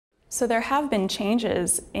So there have been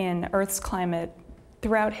changes in Earth's climate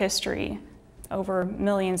throughout history over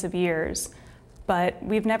millions of years, but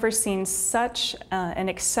we've never seen such an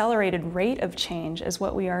accelerated rate of change as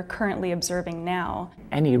what we are currently observing now.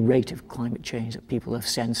 Any rate of climate change that people have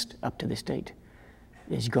sensed up to this date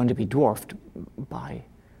is going to be dwarfed by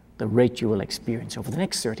the rate you will experience over the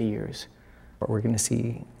next 30 years. We're going to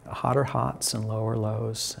see hotter hots and lower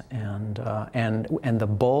lows, and the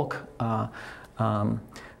bulk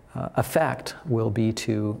effect will be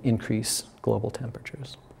to increase global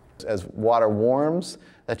temperatures. As water warms,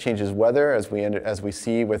 that changes weather, as we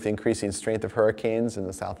see with increasing strength of hurricanes in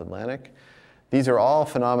the South Atlantic. These are all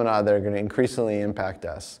phenomena that are going to increasingly impact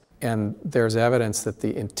us. And there's evidence that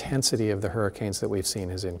the intensity of the hurricanes that we've seen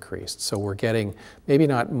has increased. So we're getting maybe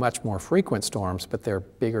not much more frequent storms, but they're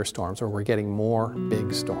bigger storms, or we're getting more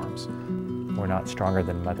big storms. We're not stronger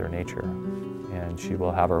than Mother Nature, and she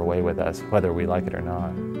will have her way with us, whether we like it or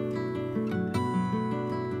not.